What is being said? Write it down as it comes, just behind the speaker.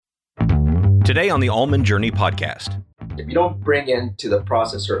Today on the Almond Journey podcast. If you don't bring into the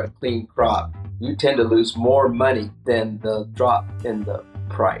processor a clean crop, you tend to lose more money than the drop in the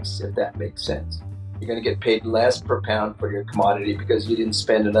price, if that makes sense. You're going to get paid less per pound for your commodity because you didn't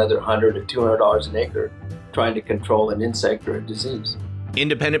spend another $100 or $200 an acre trying to control an insect or a disease.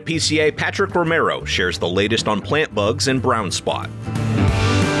 Independent PCA Patrick Romero shares the latest on plant bugs and brown spot.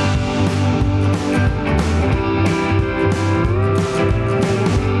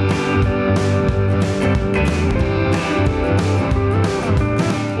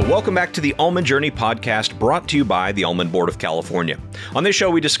 Welcome back to the Almond Journey podcast, brought to you by the Almond Board of California. On this show,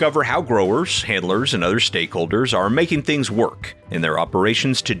 we discover how growers, handlers, and other stakeholders are making things work in their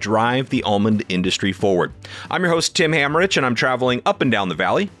operations to drive the almond industry forward. I'm your host, Tim Hammerich, and I'm traveling up and down the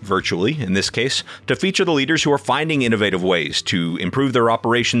valley, virtually in this case, to feature the leaders who are finding innovative ways to improve their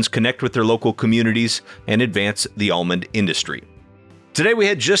operations, connect with their local communities, and advance the almond industry. Today we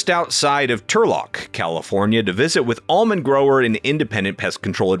head just outside of Turlock, California, to visit with almond grower and independent pest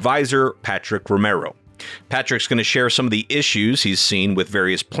control advisor, Patrick Romero. Patrick's going to share some of the issues he's seen with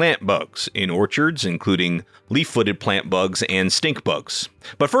various plant bugs in orchards, including leaf-footed plant bugs and stink bugs.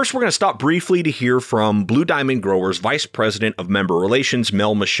 But first, we're going to stop briefly to hear from Blue Diamond Growers Vice President of Member Relations,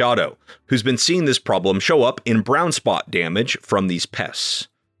 Mel Machado, who's been seeing this problem show up in brown spot damage from these pests.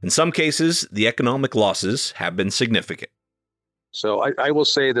 In some cases, the economic losses have been significant. So I will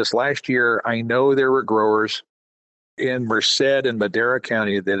say this last year, I know there were growers in Merced and Madera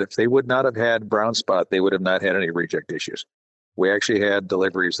County that if they would not have had brown spot, they would have not had any reject issues. We actually had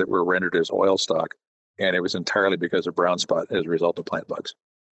deliveries that were rendered as oil stock, and it was entirely because of brown spot as a result of plant bugs.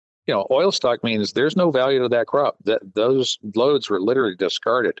 You know, oil stock means there's no value to that crop. Those loads were literally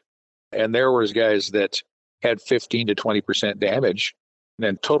discarded. And there was guys that had 15 to 20% damage and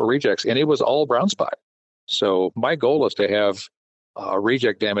then total rejects, and it was all brown spot. So my goal is to have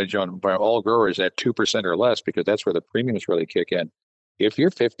reject damage on all growers at 2% or less, because that's where the premiums really kick in. If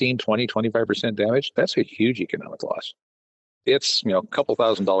you're 15, 20, 25% damage, that's a huge economic loss. It's, a couple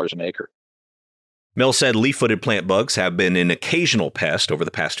 $1,000s an acre. Mel said leaf-footed plant bugs have been an occasional pest over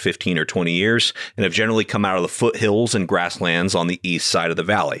the past 15 or 20 years and have generally come out of the foothills and grasslands on the east side of the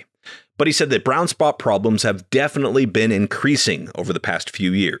valley. But he said that brown spot problems have definitely been increasing over the past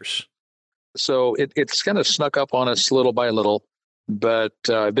few years. So it's kind of snuck up on us little by little. But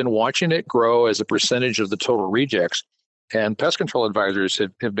I've been watching it grow as a percentage of the total rejects. And pest control advisors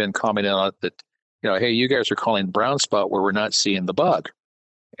have been commenting on it that, hey, you guys are calling brown spot where we're not seeing the bug.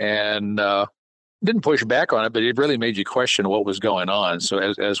 And didn't push back on it, but it really made you question what was going on. So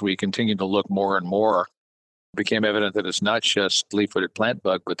as we continued to look more and more, it became evident that it's not just leaf-footed plant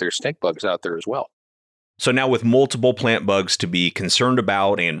bug, but there's stink bugs out there as well. So now with multiple plant bugs to be concerned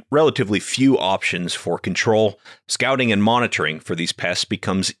about and relatively few options for control, scouting and monitoring for these pests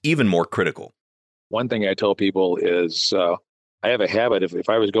becomes even more critical. One thing I tell people is I have a habit, if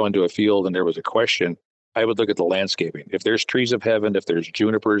I was going to a field and there was a question, I would look at the landscaping. If there's trees of heaven, if there's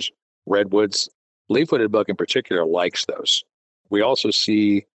junipers, redwoods, leaf-footed bug in particular likes those. We also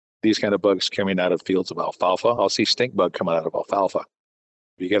see these kind of bugs coming out of fields of alfalfa. I'll see stink bug coming out of alfalfa.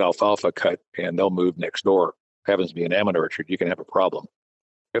 You get alfalfa cut and they'll move next door. Happens to be an almond orchard, you can have a problem.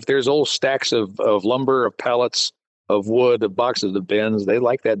 If there's old stacks of lumber, of pallets, of wood, of boxes, of bins, they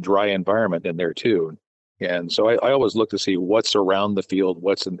like that dry environment in there too. And so I always look to see what's around the field,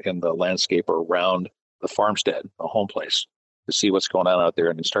 what's in the landscape around the farmstead, a home place, to see what's going on out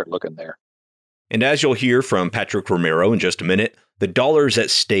there and start looking there. And as you'll hear from Patrick Romero in just a minute, the dollars at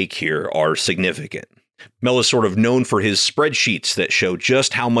stake here are significant. Mel is sort of known for his spreadsheets that show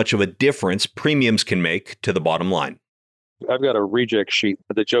just how much of a difference premiums can make to the bottom line. I've got a reject sheet.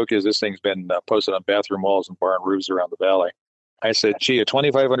 The joke is this thing's been posted on bathroom walls and barn roofs around the valley. I said, gee, a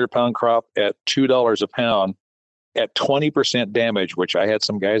 2,500 pound crop at $2 a pound at 20% damage, which I had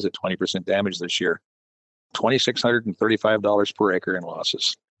some guys at 20% damage this year, $2,635 per acre in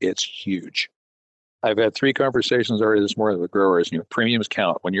losses. It's huge. I've had 3 conversations already this morning with growers. Premiums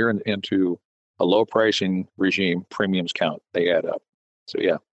count. When you're into a low pricing regime, premiums count. They add up. So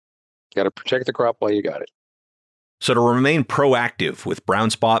yeah, got to protect the crop while you got it. So to remain proactive with brown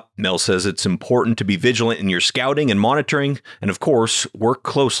spot, Mel says it's important to be vigilant in your scouting and monitoring, and of course, work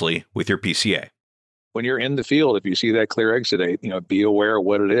closely with your PCA. When you're in the field, if you see that clear exudate, be aware of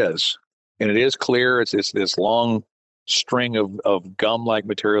what it is. And it is clear. It's this long string of gum-like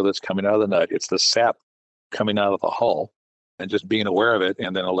material that's coming out of the nut. It's the sap coming out of the hull. And just being aware of it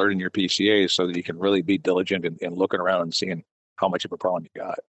and then alerting your PCA so that you can really be diligent in looking around and seeing how much of a problem you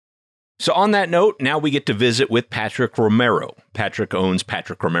got. So on that note, now we get to visit with Patrick Romero. Patrick owns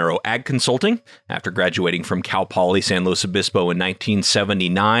Patrick Romero Ag Consulting. After graduating from Cal Poly San Luis Obispo in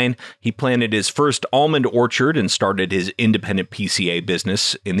 1979, he planted his first almond orchard and started his independent PCA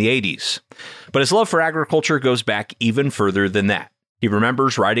business in the 80s. But his love for agriculture goes back even further than that. He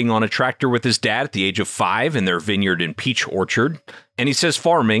remembers riding on a tractor with his dad at the age of 5 in their vineyard and peach orchard, and he says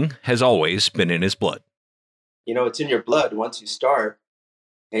farming has always been in his blood. You know, it's in your blood once you start.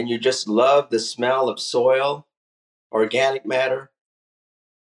 And you just love the smell of soil, organic matter,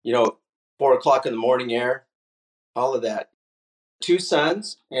 4 o'clock in the morning air, all of that. 2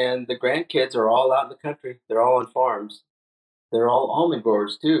 sons and the grandkids are all out in the country. They're all on farms. They're all almond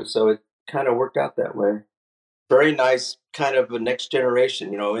growers too. So it kind of worked out that way. Very nice kind of a next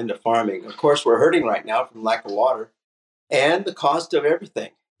generation, into farming. Of course, we're hurting right now from lack of water and the cost of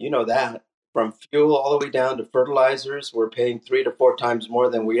everything. You know that. From fuel all the way down to fertilizers, we're paying 3 to 4 times more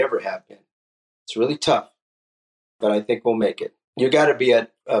than we ever have been. It's really tough, but I think we'll make it. You got to be a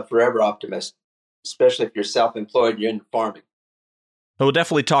forever optimist, especially if you're self-employed and you're in farming. We'll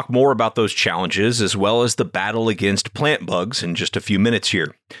definitely talk more about those challenges as well as the battle against plant bugs in just a few minutes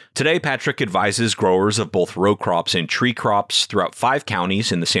here. Today, Patrick advises growers of both row crops and tree crops throughout 5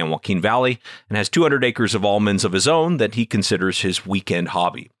 counties in the San Joaquin Valley and has 200 acres of almonds of his own that he considers his weekend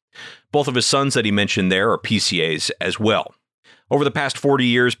hobby. Both of his sons that he mentioned there are PCAs as well. Over the past 40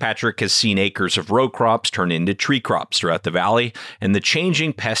 years, Patrick has seen acres of row crops turn into tree crops throughout the valley and the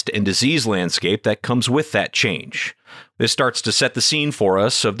changing pest and disease landscape that comes with that change. This starts to set the scene for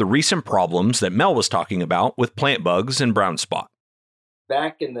us of the recent problems that Mel was talking about with plant bugs and brown spot.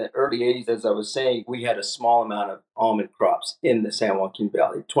 Back in the early 80s, as I was saying, we had a small amount of almond crops in the San Joaquin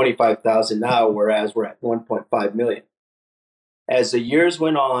Valley, 25,000 now, whereas we're at 1.5 million. As the years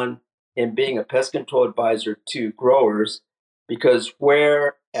went on in being a pest control advisor to growers, because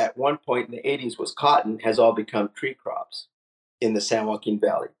where at one point in the 80s was cotton has all become tree crops in the San Joaquin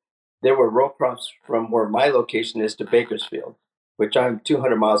Valley. There were row crops from where my location is to Bakersfield, which I'm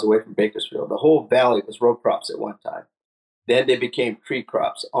 200 miles away from Bakersfield. The whole valley was row crops at one time. Then they became tree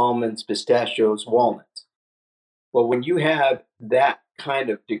crops, almonds, pistachios, walnuts. Well, when you have that kind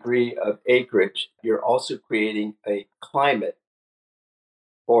of degree of acreage, you're also creating a climate,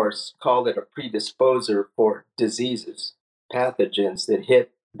 or call it a predisposer for diseases, pathogens that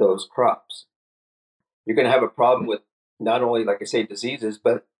hit those crops. You're going to have a problem with not only, like I say, diseases,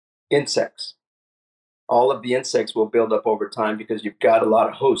 but insects. All of the insects will build up over time because you've got a lot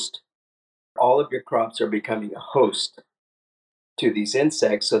of host. All of your crops are becoming a host to these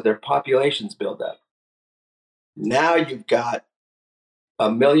insects, so their populations build up. Now you've got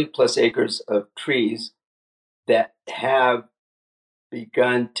 1 million plus acres of trees that have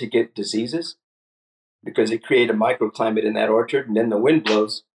begun to get diseases because they create a microclimate in that orchard, and then the wind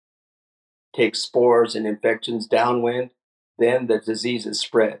blows, takes spores and infections downwind, then the diseases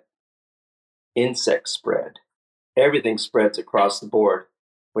spread. Insects spread. Everything spreads across the board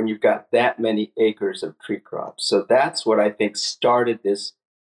when you've got that many acres of tree crops. So that's what I think started this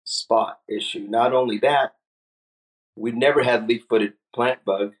spot issue. Not only that, we never had leaf-footed plant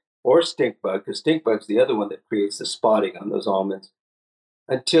bug or stink bug, because stink bug's the other one that creates the spotting on those almonds,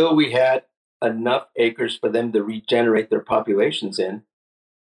 until we had enough acres for them to regenerate their populations in.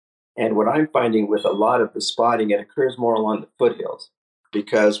 And what I'm finding with a lot of the spotting, it occurs more along the foothills,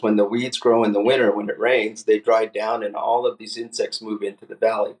 because when the weeds grow in the winter, when it rains, they dry down and all of these insects move into the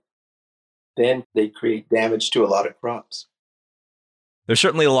valley. Then they create damage to a lot of crops. There's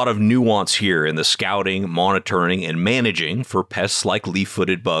certainly a lot of nuance here in the scouting, monitoring, and managing for pests like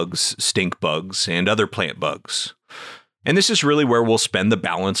leaf-footed bugs, stink bugs, and other plant bugs. And this is really where we'll spend the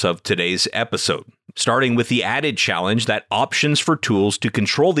balance of today's episode, starting with the added challenge that options for tools to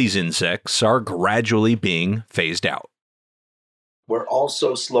control these insects are gradually being phased out. We're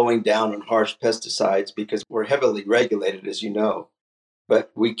also slowing down on harsh pesticides because we're heavily regulated, as you know.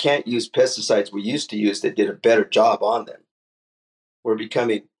 But we can't use pesticides we used to use that did a better job on them. We're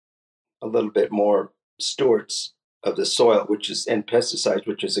becoming a little bit more stewards of the soil, and pesticides,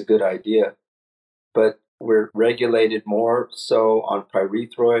 which is a good idea. But we're regulated more so on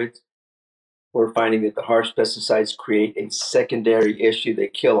pyrethroids. We're finding that the harsh pesticides create a secondary issue. They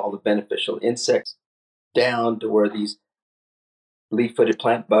kill all the beneficial insects down to where these leaf-footed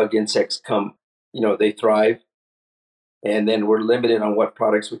plant bug insects come, they thrive. And then we're limited on what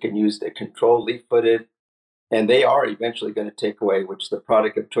products we can use to control leaf-footed. And they are eventually going to take away, which the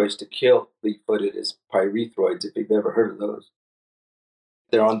product of choice to kill leaf-footed is pyrethroids, if you've ever heard of those.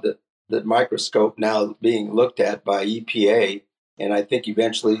 They're on the microscope now being looked at by EPA, and I think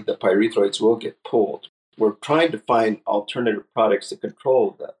eventually the pyrethroids will get pulled. We're trying to find alternative products to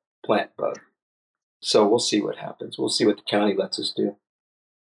control plant bug. So we'll see what happens. We'll see what the county lets us do.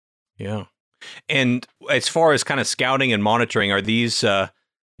 Yeah. And as far as kind of scouting and monitoring, are these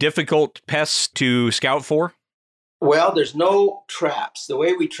difficult pests to scout for? Well, there's no traps. The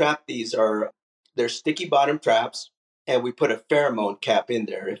way we trap these they're sticky bottom traps, and we put a pheromone cap in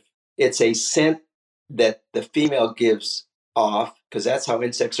there. If it's a scent that the female gives off, because that's how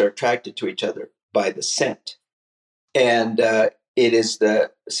insects are attracted to each other, by the scent. And it is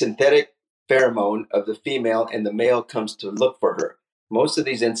the synthetic pheromone of the female, and the male comes to look for her. Most of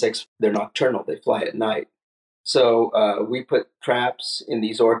these insects, they're nocturnal. They fly at night. So we put traps in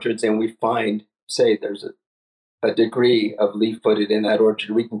these orchards, and we find, say, there's a degree of leaf-footed in that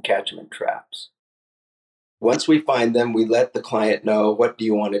orchard, we can catch them in traps. Once we find them, we let the client know, what do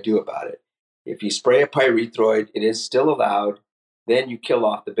you want to do about it? If you spray a pyrethroid, it is still allowed. Then you kill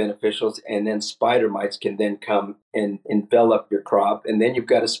off the beneficials, and then spider mites can then come and envelop your crop, and then you've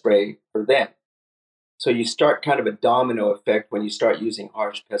got to spray for them. So you start kind of a domino effect when you start using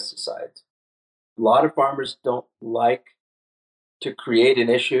harsh pesticides. A lot of farmers don't like to create an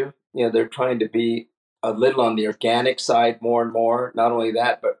issue. They're trying to be a little on the organic side more and more. Not only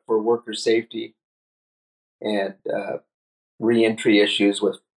that, but for worker safety and reentry issues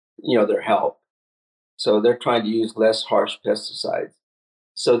with, their health. So they're trying to use less harsh pesticides.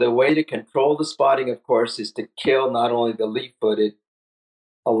 So the way to control the spotting, of course, is to kill not only the leaf-footed,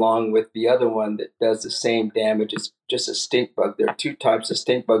 along with the other one that does the same damage. It's just a stink bug. There are two types of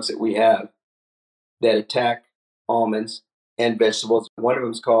stink bugs that we have that attack almonds and vegetables. One of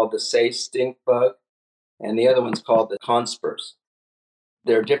them is called the Say stink bug, and the other one's called the conspurse.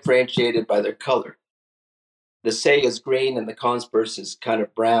 They're differentiated by their color. The Say is green, and the conspurse is kind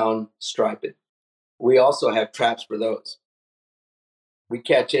of brown, striped. We also have traps for those. We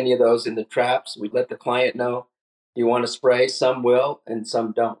catch any of those in the traps. We let the client know, you want to spray? Some will, and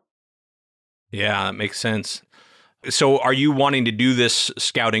some don't. Yeah, that makes sense. So are you wanting to do this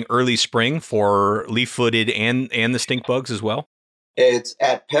scouting early spring for leaf-footed and the stink bugs as well? It's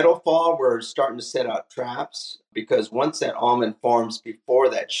at petal fall, we're starting to set out traps, because once that almond forms, before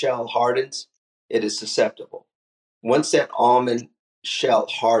that shell hardens, it is susceptible. Once that almond shell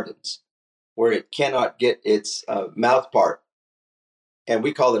hardens, where it cannot get its mouth part, and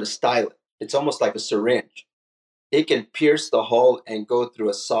we call it a stylet, it's almost like a syringe. It can pierce the hole and go through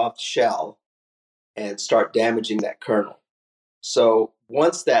a soft shell and start damaging that kernel. So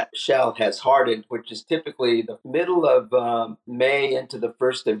once that shell has hardened, which is typically the middle of May into the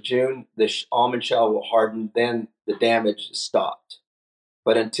 1st of June, the almond shell will harden, then the damage is stopped.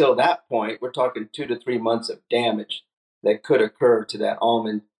 But until that point, we're talking 2 to 3 months of damage that could occur to that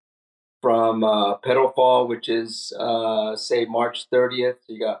almond from petal fall, which is, say, March 30th.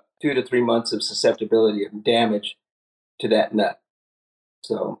 You got 2 to 3 months of susceptibility of damage to that nut.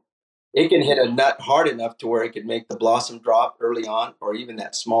 So it can hit a nut hard enough to where it could make the blossom drop early on, or even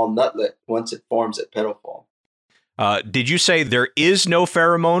that small nutlet once it forms at petal fall. Did you say there is no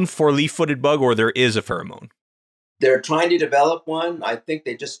pheromone for leaf-footed bug, or there is a pheromone? They're trying to develop one. I think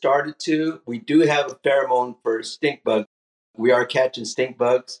they just started to. We do have a pheromone for stink bug. We are catching stink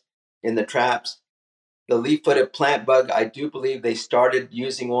bugs in the traps. The leaf-footed plant bug, I do believe they started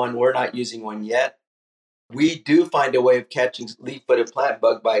using one. We're not using one yet. We do find a way of catching leaf-footed plant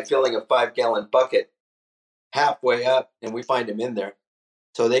bug by filling a 5-gallon bucket halfway up, and we find them in there.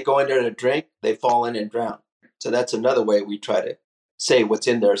 So they go in there to drink, they fall in and drown. So that's another way we try to say what's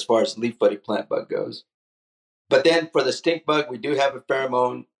in there as far as leaf-footed plant bug goes. But then for the stink bug, we do have a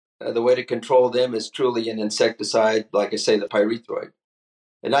pheromone. The way to control them is truly an insecticide, like I say, the pyrethroid.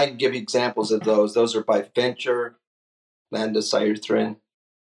 And I can give you examples of those. Those are bifentur, landacythrin,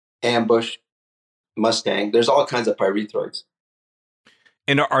 ambush, Mustang. There's all kinds of pyrethroids.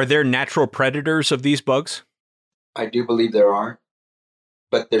 And are there natural predators of these bugs? I do believe there are.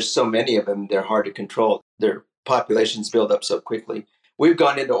 But there's so many of them, they're hard to control. Their populations build up so quickly. We've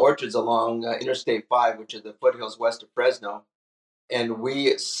gone into orchards along Interstate 5, which is the foothills west of Fresno, and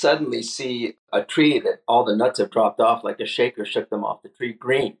we suddenly see a tree that all the nuts have dropped off, like a shaker shook them off the tree,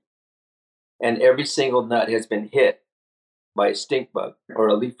 green. And every single nut has been hit by a stink bug or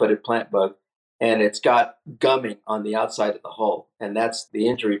a leaf-footed plant bug, and it's got gumming on the outside of the hull. And that's the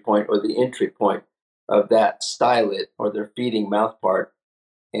injury point or the entry point of that stylet or their feeding mouth part.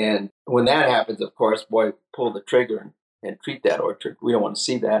 And when that happens, of course, boy, pull the trigger and treat that orchard. We don't want to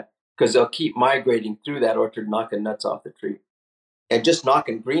see that, because they'll keep migrating through that orchard, knocking nuts off the tree. And just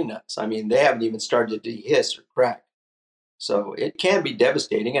knocking green nuts. I mean, they haven't even started to hiss or crack. So it can be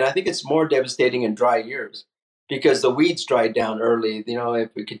devastating. And I think it's more devastating in dry years, because the weeds dry down early.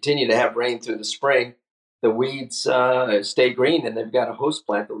 If we continue to have rain through the spring, the weeds stay green and they've got a host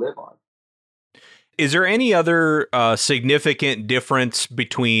plant to live on. Is there any other significant difference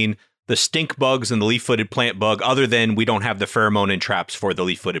between the stink bugs and the leaf-footed plant bug other than we don't have the pheromone and traps for the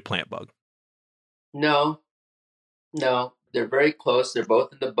leaf-footed plant bug? No, they're very close. They're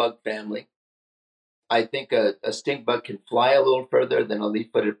both in the bug family. I think a stink bug can fly a little further than a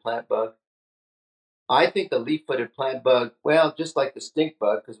leaf-footed plant bug. I think the leaf-footed plant bug, well, just like the stink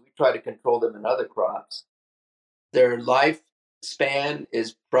bug, because we try to control them in other crops, their lifespan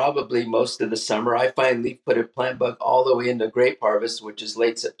is probably most of the summer. I find leaf-footed plant bug all the way into grape harvest, which is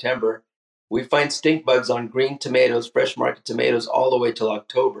late September. We find stink bugs on green tomatoes, fresh market tomatoes, all the way till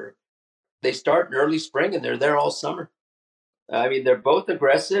October. They start in early spring and they're there all summer. I mean, they're both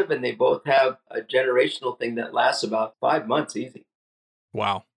aggressive and they both have a generational thing that lasts about 5 months easy.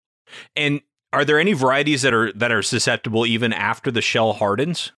 Wow. And are there any varieties that are susceptible even after the shell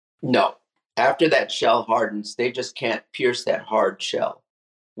hardens? No. After that shell hardens, they just can't pierce that hard shell.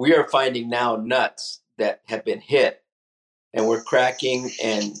 We are finding now nuts that have been hit and we're cracking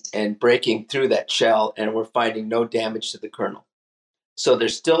and breaking through that shell and we're finding no damage to the kernel. So they're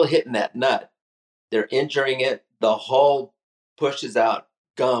still hitting that nut. They're injuring it. The hull pushes out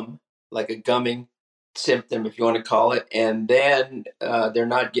gum, like a gumming symptom, if you want to call it. And then they're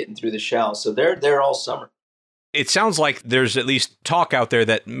not getting through the shell. So they're there all summer. It sounds like there's at least talk out there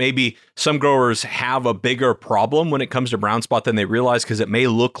that maybe some growers have a bigger problem when it comes to brown spot than they realize because it may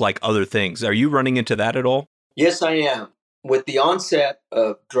look like other things. Are you running into that at all? Yes, I am. With the onset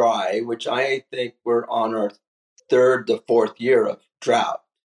of dry, which I think we're on our third to fourth year of drought,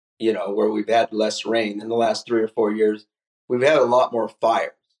 where we've had less rain in the last 3 or 4 years, we've had a lot more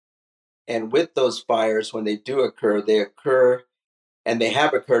fires. And with those fires, when they do occur, they occur, and they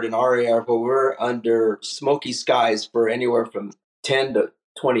have occurred in our area where we're under smoky skies for anywhere from 10 to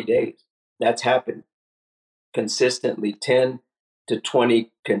 20 days. That's happened consistently, 10 to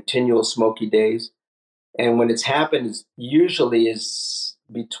 20 continual smoky days. And when it's happened, usually is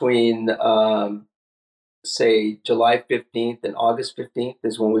between, say, July 15th and August 15th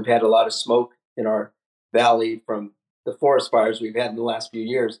is when we've had a lot of smoke in our valley from the forest fires we've had in the last few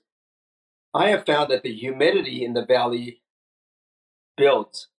years. I have found that the humidity in the valley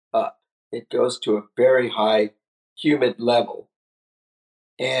builds up. It goes to a very high humid level.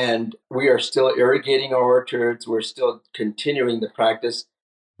 And we are still irrigating our orchards. We're still continuing the practice,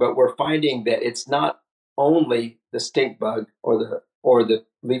 but we're finding that it's not only the stink bug or the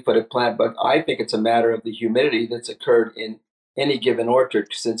leaf-footed plant bug. I think it's a matter of the humidity that's occurred in any given orchard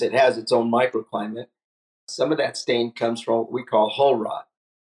since it has its own microclimate. Some of that stain comes from what we call hull rot.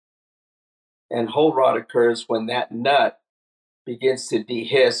 And hull rot occurs when that nut begins to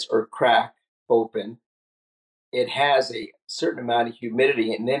dehiss or crack open. It has a certain amount of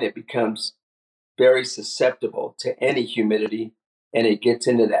humidity and then it becomes very susceptible to any humidity and it gets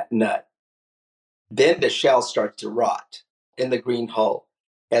into that nut. Then the shell starts to rot in the green hull.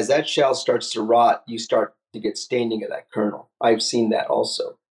 As that shell starts to rot, you start to get staining of that kernel. I've seen that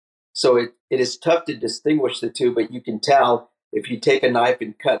also. So it is tough to distinguish the two, but you can tell if you take a knife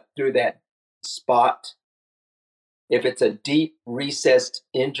and cut through that spot. If it's a deep recessed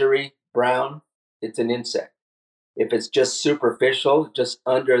injury, brown, it's an insect. If it's just superficial, just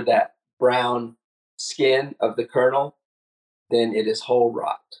under that brown skin of the kernel, then it is hull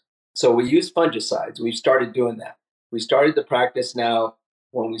rot. So we use fungicides. We've started doing that. We started the practice now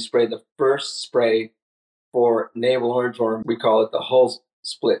when we spray the first spray for navel orangeworm. We call it the hull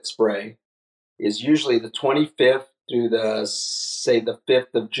split spray. Is usually the 25th through the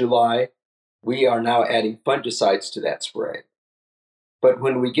 5th of July. We are now adding fungicides to that spray. But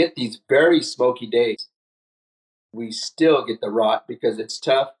when we get these very smoky days, we still get the rot because it's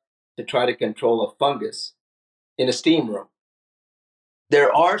tough to try to control a fungus in a steam room.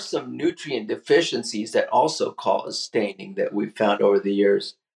 There are some nutrient deficiencies that also cause staining that we've found over the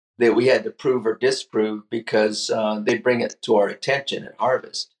years that we had to prove or disprove because they bring it to our attention at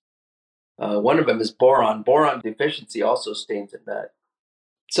harvest. One of them is boron. Boron deficiency also stains a nut.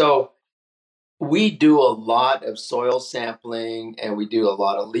 So we do a lot of soil sampling and we do a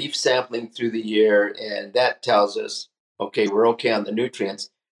lot of leaf sampling through the year, and that tells us, okay, we're okay on the nutrients.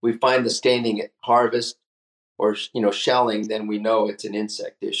 We find the staining at harvest or shelling, then we know it's an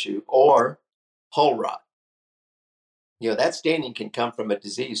insect issue or hull rot. That staining can come from a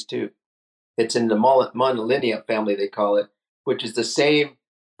disease too. It's in the Monilinia family, they call it, which is the same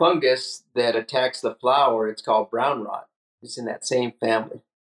fungus that attacks the flower. It's called brown rot. It's in that same family,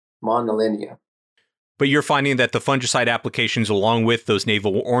 Monilinia. But you're finding that the fungicide applications, along with those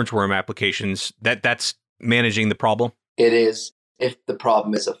navel orangeworm applications, that's managing the problem? It is, if the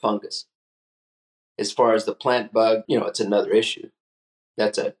problem is a fungus. As far as the plant bug, it's another issue.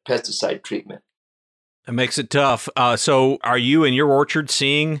 That's a pesticide treatment. That makes it tough. So are you in your orchard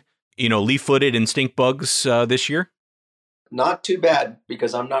seeing, leaf-footed and stink bugs this year? Not too bad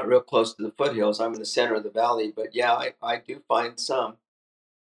because I'm not real close to the foothills. I'm in the center of the valley, but yeah, I do find some.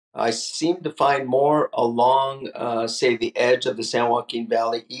 I seem to find more along, say, the edge of the San Joaquin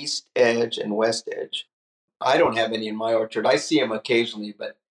Valley, east edge and west edge. I don't have any in my orchard. I see them occasionally,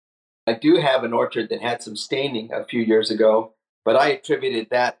 but I do have an orchard that had some staining a few years ago, but I attributed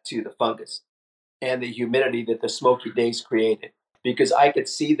that to the fungus and the humidity that the smoky days created because I could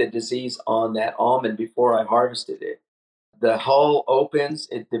see the disease on that almond before I harvested it. The hull opens,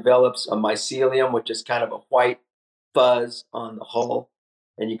 it develops a mycelium, which is kind of a white fuzz on the hull.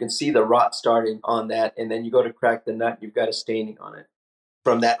 And you can see the rot starting on that. And then you go to crack the nut, you've got a staining on it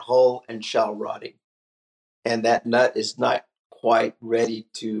from that hull and shell rotting. And that nut is not quite ready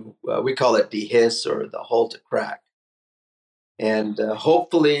to, we call it dehiss or the hull to crack. And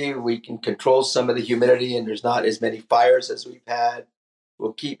hopefully we can control some of the humidity and there's not as many fires as we've had.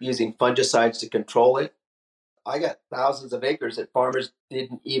 We'll keep using fungicides to control it. I got thousands of acres that farmers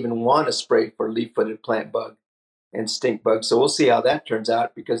didn't even want to spray for leaf-footed plant bug and stink bug. So we'll see how that turns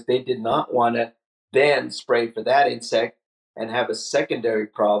out because they did not want to then spray for that insect and have a secondary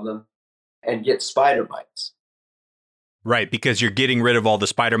problem and get spider mites. Right, because you're getting rid of all the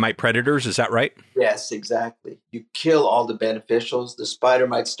spider mite predators. Is that right? Yes, exactly. You kill all the beneficials. The spider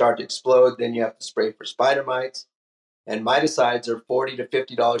mites start to explode. Then you have to spray for spider mites. And miticides are $40 to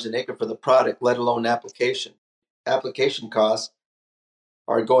 $50 an acre for the product, let alone application. Application costs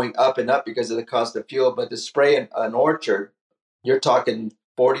are going up and up because of the cost of fuel. But to spray an orchard, you're talking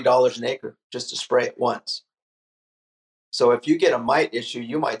 $40 an acre just to spray it once. So if you get a mite issue,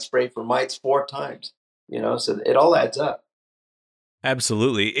 you might spray for mites 4 times, so it all adds up.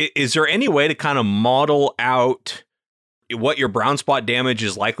 Absolutely. Is there any way to kind of model out what your brown spot damage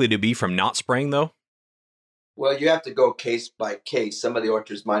is likely to be from not spraying, though? Well, you have to go case by case. Some of the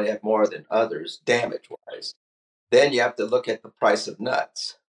orchards might have more than others, damage-wise. Then you have to look at the price of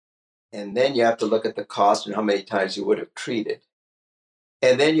nuts. And then you have to look at the cost and how many times you would have treated.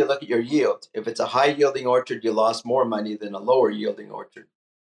 And then you look at your yield. If it's a high-yielding orchard, you lost more money than a lower-yielding orchard.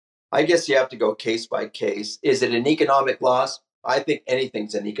 I guess you have to go case by case. Is it an economic loss? I think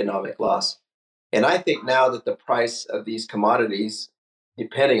anything's an economic loss. And I think now that the price of these commodities,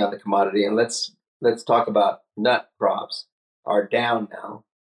 depending on the commodity, and let's talk about nut crops, are down now.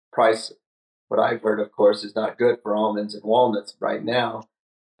 Price, what I've heard, of course, is not good for almonds and walnuts right now.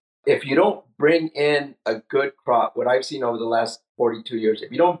 If you don't bring in a good crop, what I've seen over the last 42 years,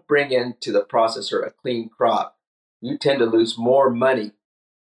 if you don't bring into the processor a clean crop, you tend to lose more money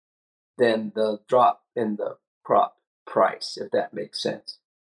than the drop in the crop price, if that makes sense.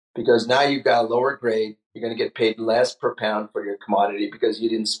 Because now you've got a lower grade, you're going to get paid less per pound for your commodity because you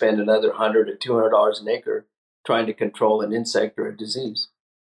didn't spend another $100 or $200 an acre trying to control an insect or a disease.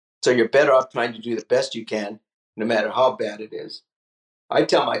 So you're better off trying to do the best you can, no matter how bad it is. I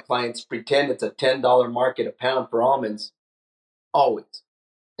tell my clients, pretend it's a $10 market a pound for almonds, always.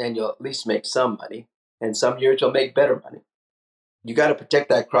 And you'll at least make some money. And some years you'll make better money. You got to protect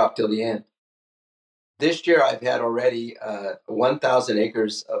that crop till the end. This year I've had already 1,000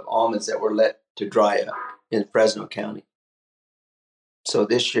 acres of almonds that were let to dry up in Fresno County. So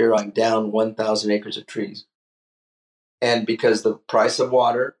this year I'm down 1,000 acres of trees. And because the price of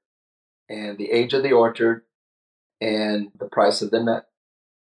water and the age of the orchard and the price of the nut.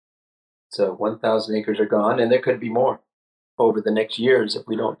 So 1,000 acres are gone, and there could be more over the next years if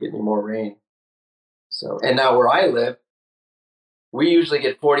we don't get any more rain. So, and now where I live, we usually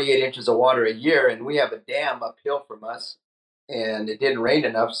get 48 inches of water a year, and we have a dam uphill from us, and it didn't rain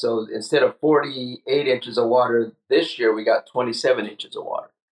enough. So instead of 48 inches of water this year, we got 27 inches of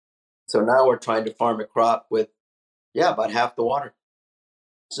water. So now we're trying to farm a crop with, about half the water.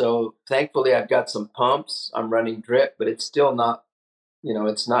 So thankfully, I've got some pumps. I'm running drip, but it's still not,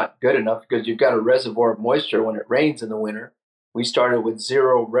 it's not good enough because you've got a reservoir of moisture when it rains in the winter. We started with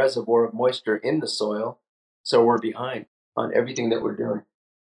 0 reservoir of moisture in the soil, so we're behind on everything that we're doing,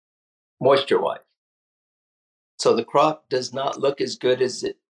 moisture-wise. So the crop does not look as good as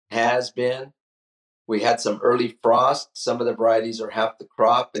it has been. We had some early frost. Some of the varieties are half the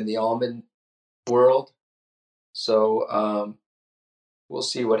crop in the almond world. So we'll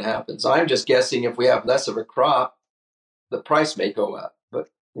see what happens. I'm just guessing if we have less of a crop, the price may go up. But,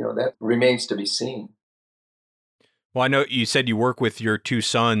 that remains to be seen. Well, I know you said you work with your 2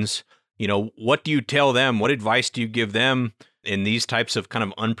 sons. What do you tell them? What advice do you give them in these types of kind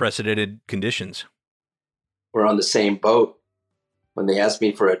of unprecedented conditions? We're on the same boat. When they ask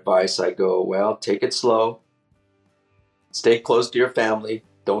me for advice, I go, well, take it slow. Stay close to your family.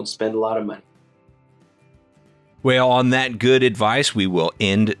 Don't spend a lot of money. Well, on that good advice, we will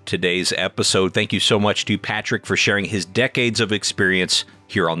end today's episode. Thank you so much to Patrick for sharing his decades of experience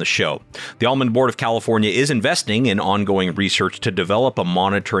here on the show. The Almond Board of California is investing in ongoing research to develop a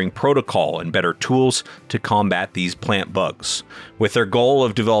monitoring protocol and better tools to combat these plant bugs, with their goal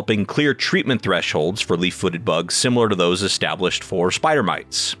of developing clear treatment thresholds for leaf-footed bugs similar to those established for spider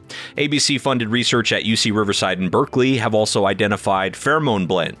mites. ABC-funded research at UC Riverside and Berkeley have also identified pheromone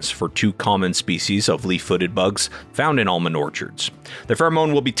blends for 2 common species of leaf-footed bugs found in almond orchards. The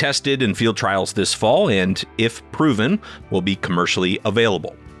pheromone will be tested in field trials this fall and, if proven, will be commercially available.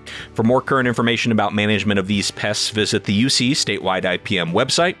 For more current information about management of these pests, visit the UC statewide IPM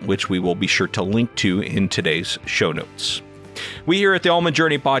website, which we will be sure to link to in today's show notes. We here at the Almond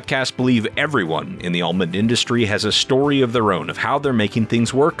Journey podcast believe everyone in the almond industry has a story of their own of how they're making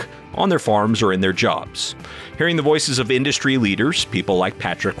things work on their farms or in their jobs. Hearing the voices of industry leaders, people like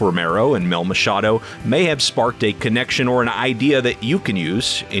Patrick Romero and Mel Machado, may have sparked a connection or an idea that you can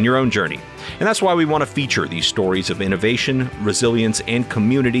use in your own journey. And that's why we want to feature these stories of innovation, resilience, and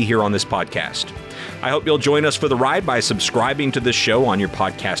community here on this podcast. I hope you'll join us for the ride by subscribing to this show on your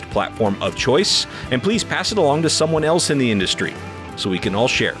podcast platform of choice, and please pass it along to someone else in the industry so we can all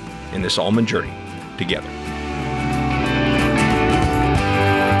share in this almond journey together.